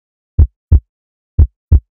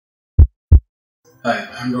Hi,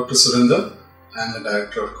 I'm Dr. Surindher. I'm the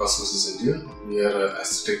Director of Cosmesis India. We are an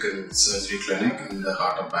aesthetic and surgery clinic in the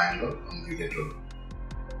heart of Bangalore on Littlemore Road.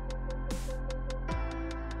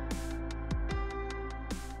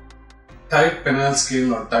 Tight penile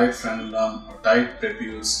skin or tight frenulum or tight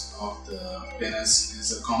papules of the penis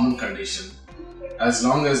is a common condition. As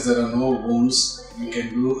long as there are no wounds, you can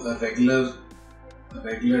do a regular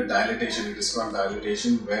dilatation. It is called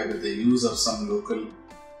dilatation, where with the use of some local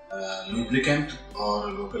lubricant or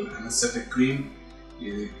a local anesthetic cream,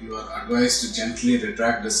 you are advised to gently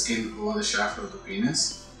retract the skin over the shaft of the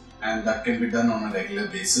penis, and that can be done on a regular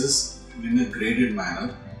basis in a graded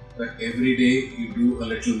manner. That every day you do a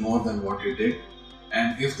little more than what you did,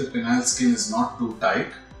 and if the penile skin is not too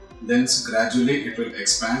tight, then gradually it will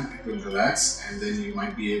expand, it will relax, and then you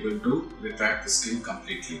might be able to retract the skin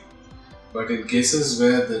completely. But in cases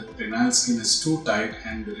where the penile skin is too tight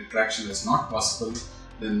and the retraction is not possible,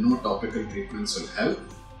 then no topical treatments will help.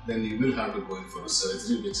 Then you will have to go in for a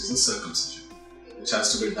surgery, which is a circumcision, which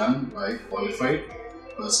has to be done by qualified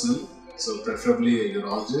personnel, so preferably a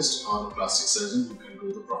urologist or a plastic surgeon who can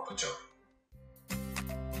do the proper job.